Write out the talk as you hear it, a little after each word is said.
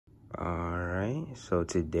Alright, so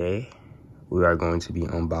today we are going to be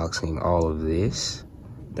unboxing all of this.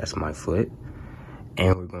 That's my foot.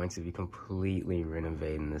 And we're going to be completely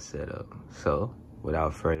renovating the setup. So,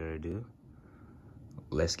 without further ado,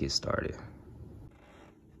 let's get started.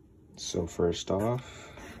 So first off,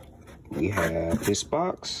 we have this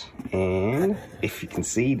box. And if you can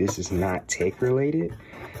see, this is not tech related,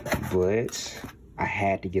 but I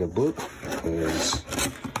had to get a book because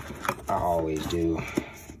I always do.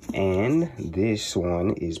 And this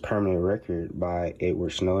one is Permanent Record by Edward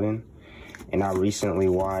Snowden. And I recently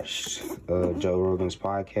watched Joe Rogan's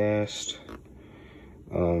podcast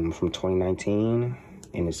from 2019.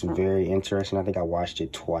 And it's very interesting. I think I watched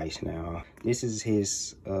it twice now. This is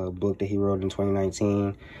his book that he wrote in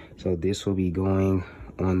 2019. So this will be going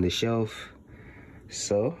on the shelf.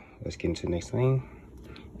 So let's get into the next thing.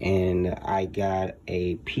 And I got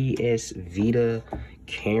a PS Vita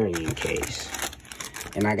carrying case.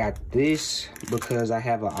 And I got this because I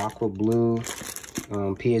have an aqua blue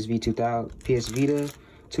PS Vita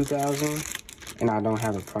 2000, and I don't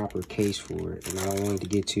have a proper case for it. And I don't want to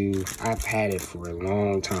get too, I've had it for a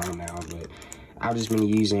long time now, but I've just been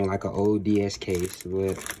using like an old DS case.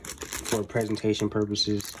 But for presentation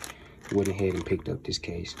purposes, went ahead and picked up this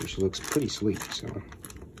case, which looks pretty sleek. So,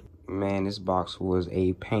 man, this box was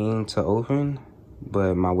a pain to open,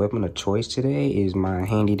 but my weapon of choice today is my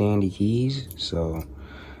handy dandy keys. So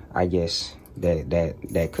I guess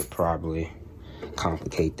that could probably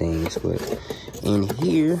complicate things. But in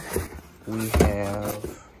here we have,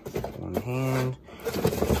 one hand,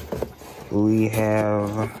 we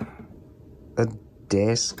have a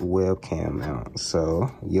desk webcam mount.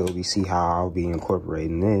 So you'll see how I'll be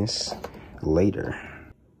incorporating this later.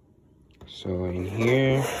 So in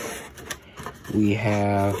here we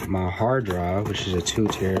have my hard drive, which is a 2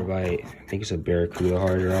 terabyte. I think it's a Barracuda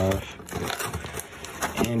hard drive.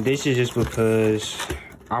 And this is just because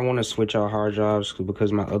I want to switch out hard drives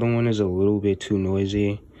because my other one is a little bit too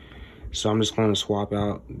noisy. So I'm just going to swap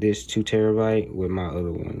out this 2 terabyte with my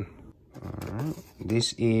other one. Alright,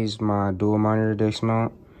 this is my dual monitor desk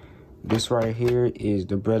mount. This right here is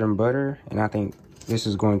the bread and butter, and I think this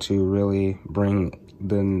is going to really bring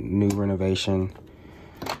the new renovation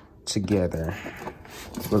together,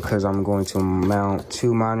 because I'm going to mount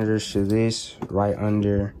 2 monitors to this right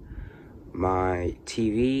under my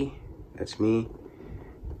TV. That's me.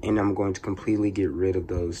 And I'm going to completely get rid of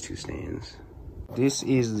those 2 stands. This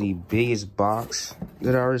is the biggest box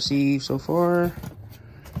that I received so far.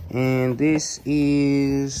 And this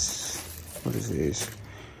is, what is this?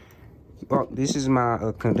 Well, this is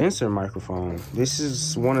my condenser microphone. This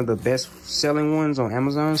is one of the best selling ones on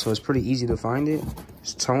Amazon, so it's pretty easy to find it.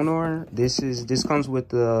 It's Tonor. This comes with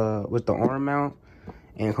the arm mount,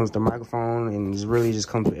 and it comes with the microphone, and it really just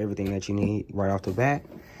comes with everything that you need right off the bat.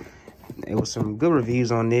 It was some good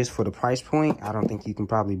reviews on this for the price point. I don't think you can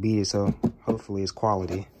probably beat it, so hopefully it's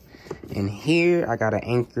quality. And here I got an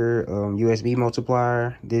Anchor USB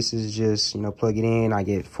multiplier. This is just, you know, plug it in. I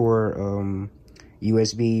get 4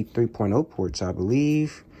 USB 3.0 ports, I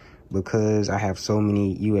believe, because I have so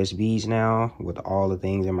many USBs now with all the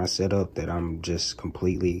things in my setup that I'm just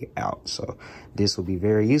completely out. So this will be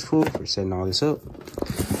very useful for setting all this up.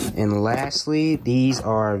 And lastly, these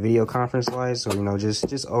are video conference lights, so, you know,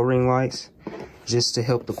 just O-ring lights, just to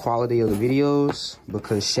help the quality of the videos,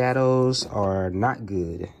 because shadows are not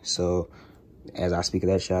good. So as I speak of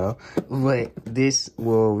that shadow, but this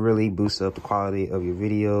will really boost up the quality of your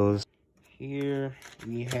videos. Here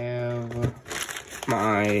we have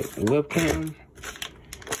my webcam,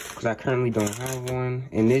 because I currently don't have one.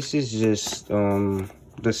 And this is just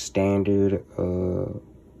the standard, the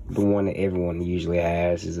one that everyone usually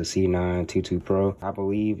has is a C922 Pro. I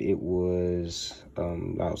believe it was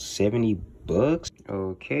about 70 bucks.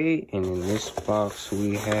 Okay, and in this box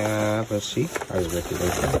we have, let's see, I just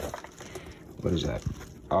read it. What is that?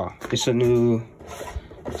 Oh, it's a new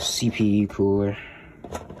CPU cooler.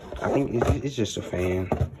 I think it's just a fan,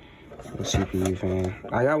 a CPU fan.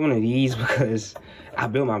 I got one of these because I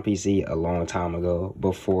built my PC a long time ago,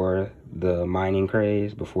 before the mining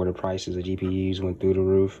craze, before the prices of GPUs went through the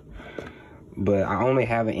roof. But I only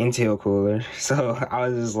have an Intel cooler, so I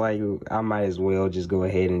was just like, I might as well just go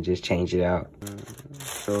ahead and just change it out.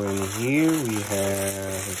 So in here we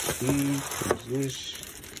have, let's see, what is this?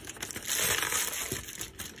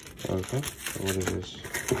 Okay, so what is this?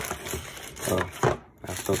 Oh,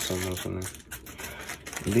 I stuck something else in there.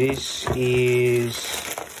 This is,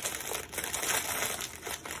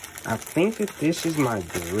 I think that this is my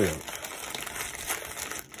grip.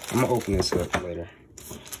 I'm gonna open this up later.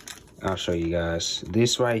 I'll show you guys.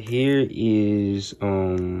 This right here is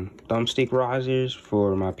thumbstick risers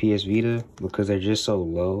for my PS Vita because they're just so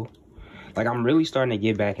low. Like, I'm really starting to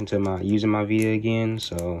get back into using my Vita again,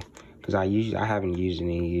 so because I haven't used it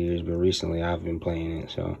in years, but recently I've been playing it,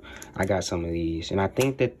 so I got some of these. And I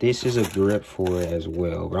think that this is a grip for it as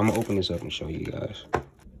well, but I'm gonna open this up and show you guys.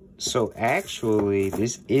 So actually,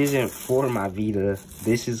 this isn't for my Vita.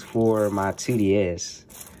 This is for my 2DS.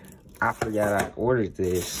 I forgot I ordered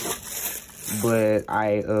this, but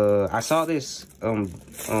I saw this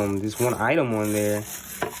this one item on there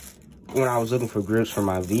when I was looking for grips for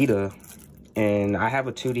my Vita, and I have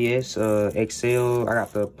a 2DS XL. I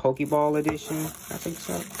got the Pokeball edition, I think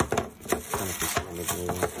so.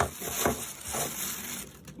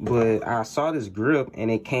 But I saw this grip, and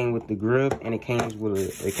it came with the grip, and it came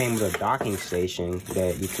with a docking station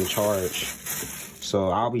that you can charge. So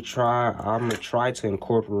I'm gonna try to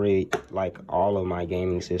incorporate like all of my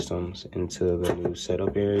gaming systems into the new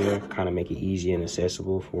setup area, kind of make it easy and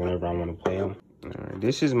accessible for whenever I want to play them. Alright,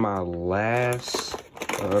 this is my last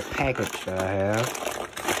package that I have,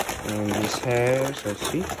 and this has, let's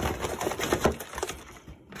see,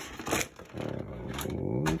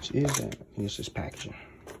 which is that? This is packaging.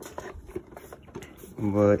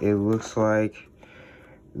 But it looks like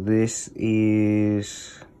this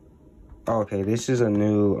is, okay, this is a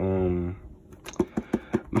new,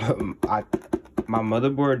 my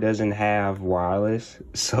motherboard doesn't have wireless,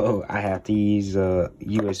 so I have to use a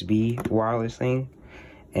USB wireless thing.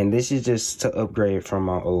 And this is just to upgrade from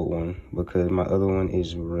my old one because my other one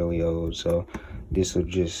is really old. So this will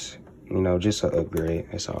just, you know, just an upgrade.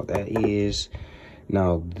 That's all that is.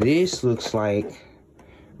 Now this looks like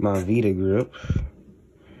my Vita grip.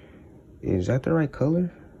 Is that the right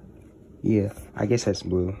color? Yeah, I guess that's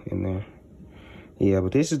blue in there. Yeah,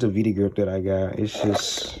 but this is the Vita grip that I got. It's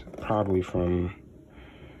just probably from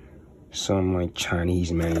some like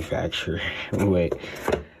Chinese manufacturer.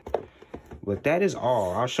 But that is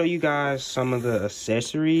all. I'll show you guys some of the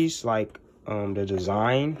accessories, like the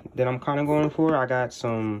design that I'm kind of going for. I got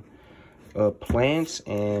some plants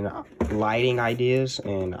and lighting ideas,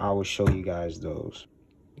 and I will show you guys those.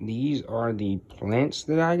 These are the plants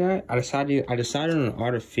that I got. I decided on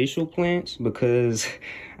artificial plants because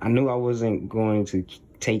I knew I wasn't going to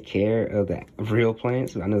take care of the real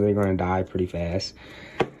plants. I know they're going to die pretty fast.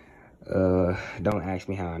 Don't ask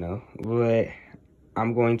me how I know, but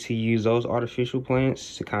I'm going to use those artificial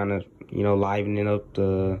plants to kind of, you know, liven up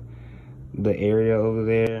the area over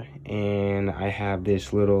there. And I have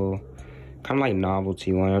this little kind of like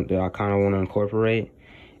novelty lamp that I kind of want to incorporate.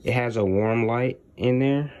 It has a warm light in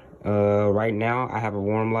there. Right now I have a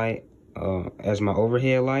warm light as my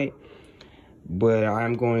overhead light, but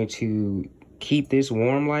I'm going to keep this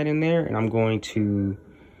warm light in there, and I'm going to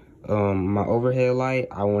my overhead light,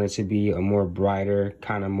 I want it to be a more brighter,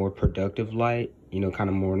 kind of more productive light, you know, kind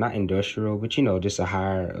of more, not industrial, but you know, just a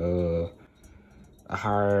higher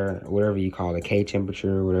whatever you call it, K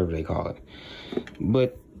temperature, whatever they call it.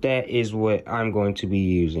 But that is what I'm going to be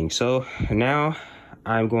using. So now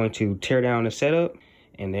I'm going to tear down the setup,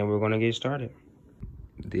 and then we're going to get started.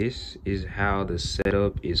 This is how the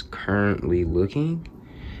setup is currently looking.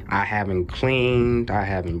 I haven't cleaned, I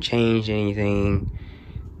haven't changed anything.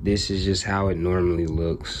 This is just how it normally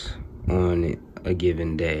looks on a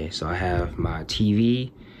given day. So I have my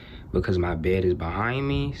TV because my bed is behind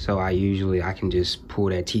me. So I can just pull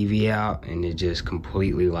that TV out, and it just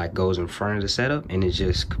completely like goes in front of the setup, and it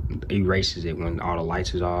just erases it when all the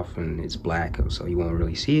lights is off and it's black, so you won't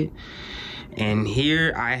really see it. And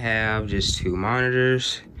here I have just two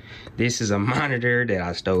monitors. This is a monitor that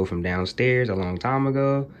I stole from downstairs a long time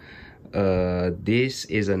ago. This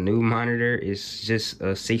is a new monitor. It's just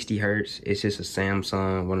a 60 hertz. It's just a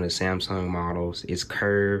Samsung, one of the Samsung models. It's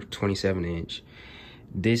curved, 27-inch.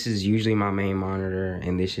 This is usually my main monitor,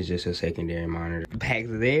 and this is just a secondary monitor. Back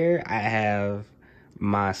there, I have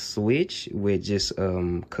my Switch with just,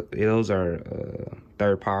 those are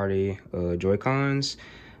third-party Joy-Cons.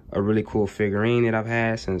 A really cool figurine that I've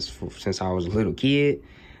had since I was a little kid.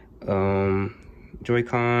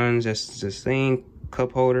 Joy-Cons, that's this thing.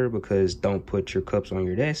 Cup holder, because don't put your cups on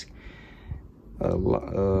your desk.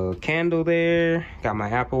 Candle there. Got my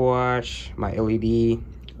Apple Watch, my LED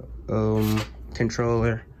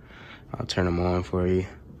controller. I'll turn them on for you.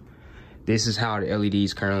 This is how the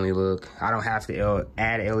LEDs currently look. I don't have to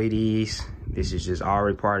add LEDs. This is just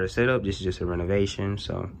already part of the setup. This is just a renovation.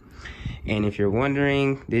 So, and if you're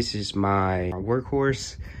wondering, this is my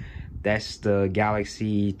workhorse. That's the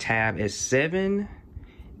Galaxy Tab S7,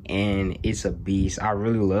 and it's a beast. I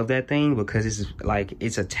really love that thing because it's like,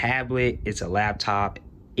 it's a tablet, it's a laptop.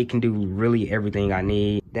 It can do really everything I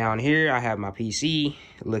need. Down here, I have my PC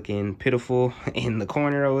looking pitiful in the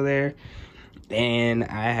corner over there. And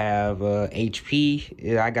I have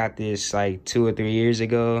HP. I got this like 2 or 3 years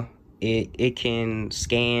ago. It can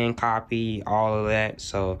scan, copy, all of that.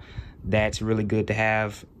 So that's really good to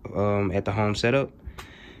have at the home setup.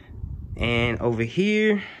 And over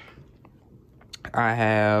here, I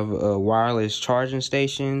have a wireless charging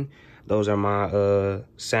station. Those are my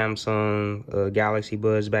Samsung Galaxy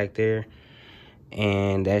Buds back there.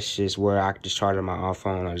 And that's just where I can just charge my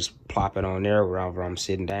iPhone. I just plop it on there wherever I'm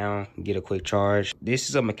sitting down, get a quick charge. This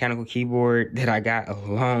is a mechanical keyboard that I got a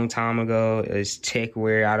long time ago. It's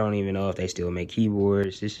Techware. I don't even know if they still make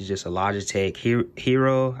keyboards. This is just a Logitech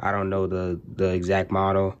Hero. I don't know the exact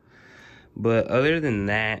model. But other than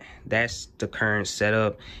that, that's the current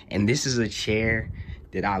setup. And this is a chair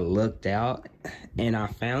that I looked out and I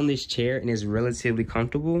found this chair and it's relatively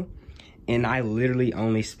comfortable. And I literally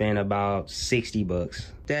only spent about 60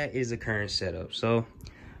 bucks. That is the current setup. So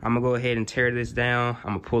I'm gonna go ahead and tear this down.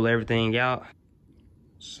 I'm gonna pull everything out.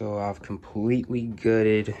 So I've completely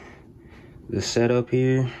gutted the setup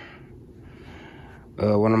here.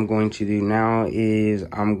 What I'm going to do now is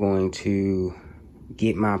I'm going to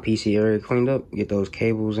get my PC area cleaned up, get those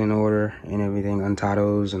cables in order and everything, untie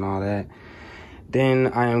those and all that.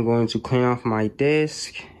 Then I am going to clean off my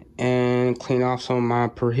desk and clean off some of my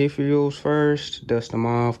peripherals first, dust them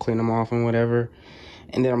off, clean them off and whatever.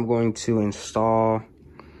 And then I'm going to install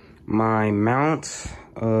my mount,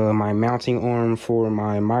 my mounting arm for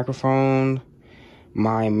my microphone,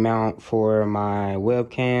 my mount for my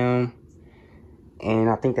webcam, and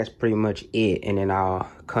I think that's pretty much it. And then I'll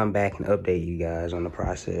come back and update you guys on the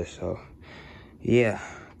process. So yeah,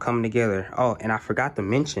 coming together. Oh, and I forgot to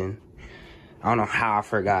mention, I don't know how I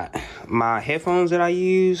forgot. My headphones that I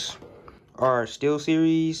use are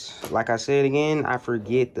SteelSeries. Like I said again, I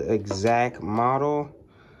forget the exact model,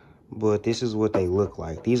 but this is what they look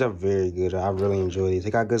like. These are very good. I really enjoy these.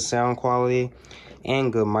 They got good sound quality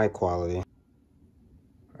and good mic quality.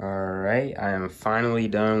 All right, I am finally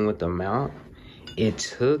done with the mount. It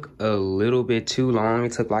took a little bit too long.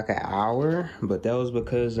 It took like an hour, but that was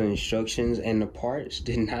because the instructions and the parts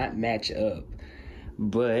did not match up.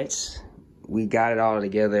 But we got it all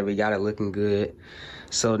together. We got it looking good.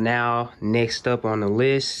 So now next up on the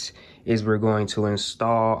list is we're going to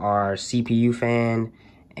install our CPU fan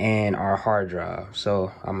and our hard drive.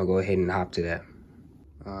 So I'm gonna go ahead and hop to that.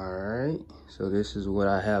 All right, so this is what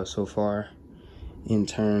I have so far in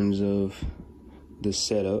terms of the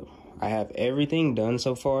setup. I have everything done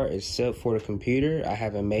so far except for the computer. I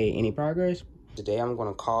haven't made any progress. Today I'm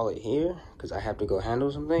gonna call it here because I have to go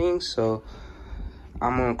handle some things. So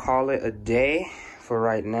I'm gonna call it a day for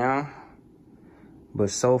right now. But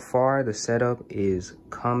so far the setup is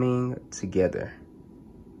coming together.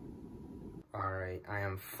 All right, I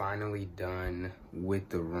am finally done with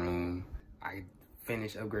the room. I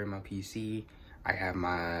finished upgrading my PC. I have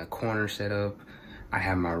my corner set up. I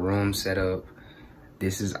have my room set up.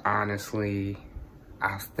 This is honestly,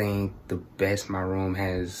 I think, the best my room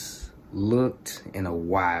has looked in a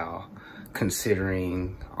while,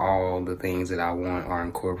 considering all the things that I want are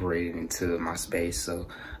incorporated into my space. So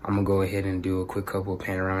I'm gonna go ahead and do a quick couple of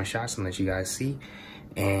panorama shots and let you guys see.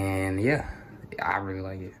 And yeah, I really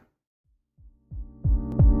like it.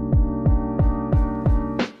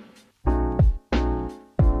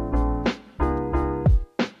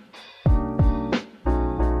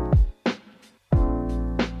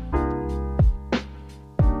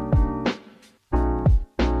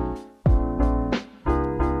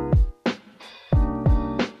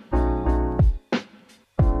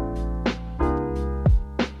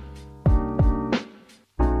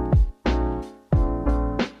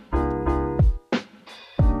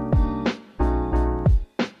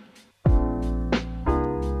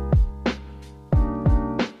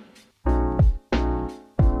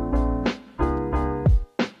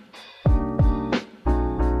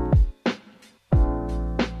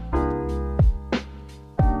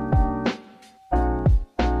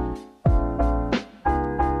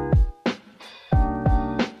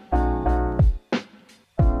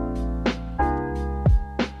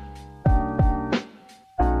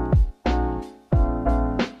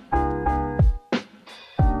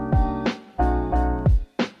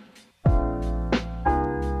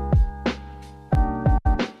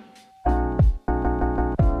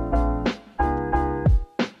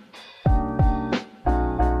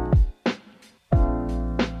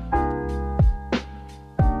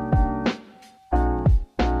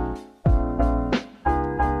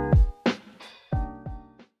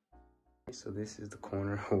 So this is the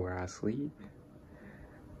corner where I sleep.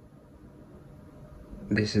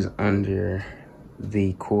 This is under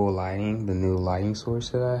the cool lighting, the new lighting source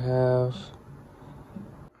that I have.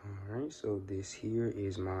 Alright, so this here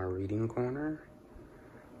is my reading corner.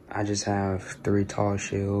 I just have 3 tall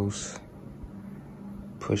shelves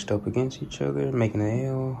pushed up against each other, making an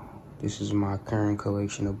L. This is my current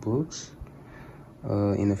collection of books.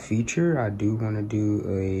 In the future, I do want to do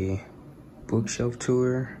a bookshelf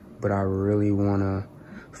tour, but I really want to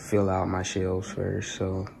fill out my shelves first,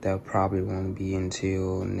 so that probably won't be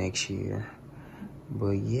until next year.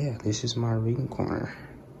 But yeah, this is my reading corner.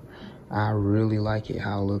 I really like it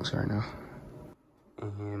how it looks right now.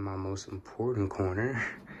 And my most important corner,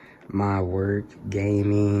 my work,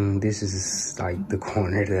 gaming. This is like the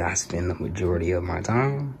corner that I spend the majority of my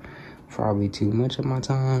time. Probably too much of my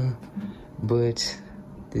time, but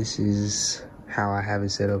this is how I have it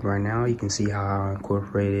set up right now. You can see how I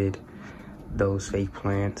incorporated those fake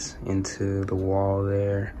plants into the wall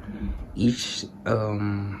there. Each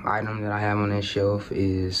item that I have on that shelf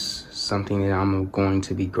is something that I'm going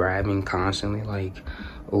to be grabbing constantly. Like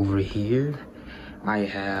over here, I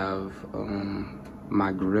have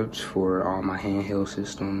my grips for all my handheld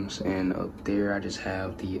systems, and up there I just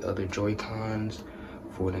have the other Joy-Cons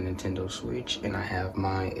for the Nintendo Switch, and I have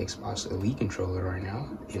my Xbox Elite controller right now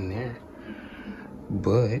in there.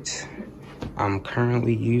 But I'm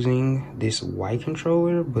currently using this white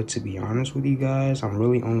controller, but to be honest with you guys, I'm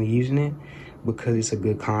really only using it because it's a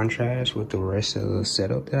good contrast with the rest of the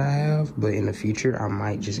setup that I have. But in the future, I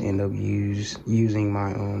might just end up using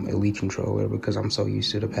my Elite controller because I'm so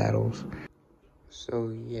used to the paddles.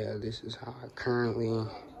 So yeah, this is how I currently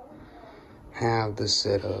have the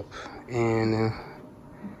setup, and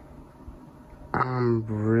I'm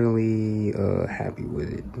really happy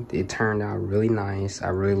with it. It turned out really nice. I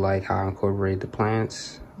really like how I incorporated the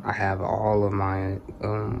plants. I have all of my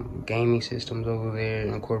gaming systems over there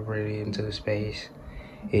incorporated into the space.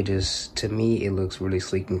 It just, to me, it looks really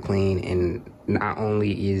sleek and clean. And not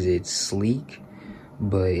only is it sleek,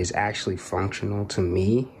 but it's actually functional to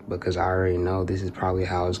me because I already know this is probably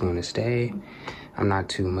how it's going to stay. I'm not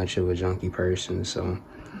too much of a junky person, so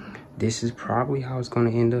this is probably how it's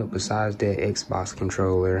going to end up. Besides that Xbox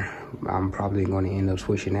controller, I'm probably going to end up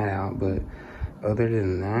switching that out. But other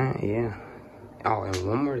than that, yeah. Oh, and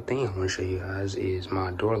one more thing I want to show you guys is my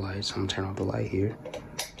door lights. I'm going to turn off the light here.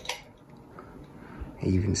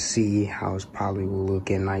 And you can see how it probably will look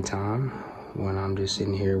at nighttime when I'm just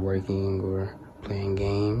sitting here working or playing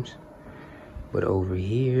games. But over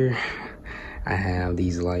here, I have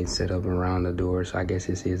these lights set up around the door. So I guess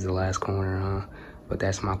this is the last corner, huh? But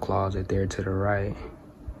that's my closet there to the right.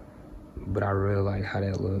 But I really like how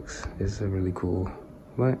that looks. It's really cool.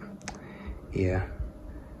 But yeah.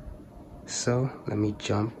 So let me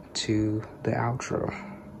jump to the outro.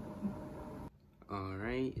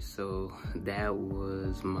 Alright, so that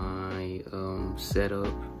was my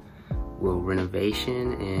setup, well,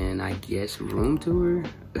 renovation, and I guess room tour.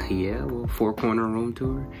 Yeah, well, 4-corner room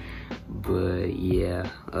tour. But yeah,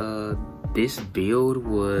 this build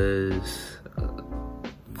was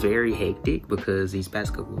very hectic because these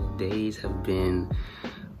past couple of days have been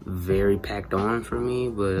very packed on for me,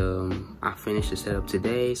 but I finished the setup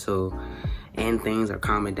today, so, and things are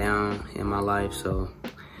calming down in my life, so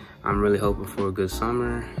I'm really hoping for a good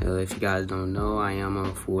summer. If you guys don't know, I am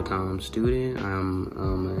a full-time student. I'm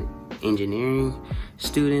an engineering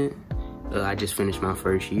student. I just finished my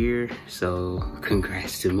first year, so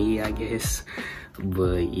congrats to me, I guess.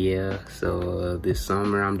 But yeah, so this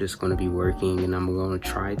summer I'm just gonna be working, and I'm gonna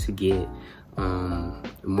try to get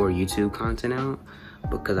more YouTube content out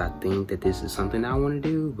because I think that this is something I want to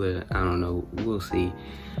do, but I don't know, we'll see.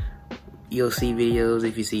 You'll see videos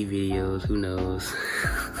if you see videos, who knows.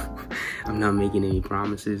 I'm not making any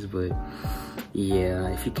promises, but yeah,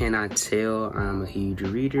 if you cannot tell, I'm a huge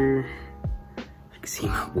reader. You can see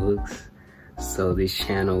my books. So this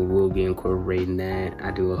channel will be incorporating that.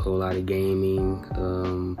 I do a whole lot of gaming,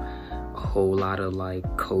 a whole lot of like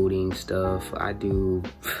coding stuff. I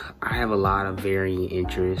have a lot of varying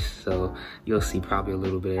interests, so you'll see probably a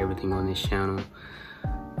little bit of everything on this channel.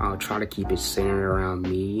 I'll try to keep it centered around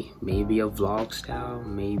me, maybe a vlog style,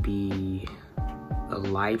 maybe a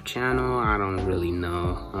live channel. I don't really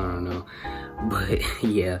know, I don't know. But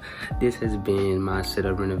yeah, this has been my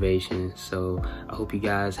setup renovation. So I hope you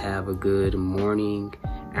guys have a good morning,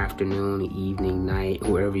 afternoon, evening, night,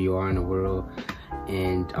 wherever you are in the world.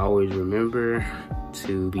 And always remember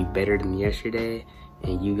to be better than yesterday.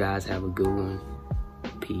 And you guys have a good one.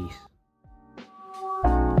 Peace.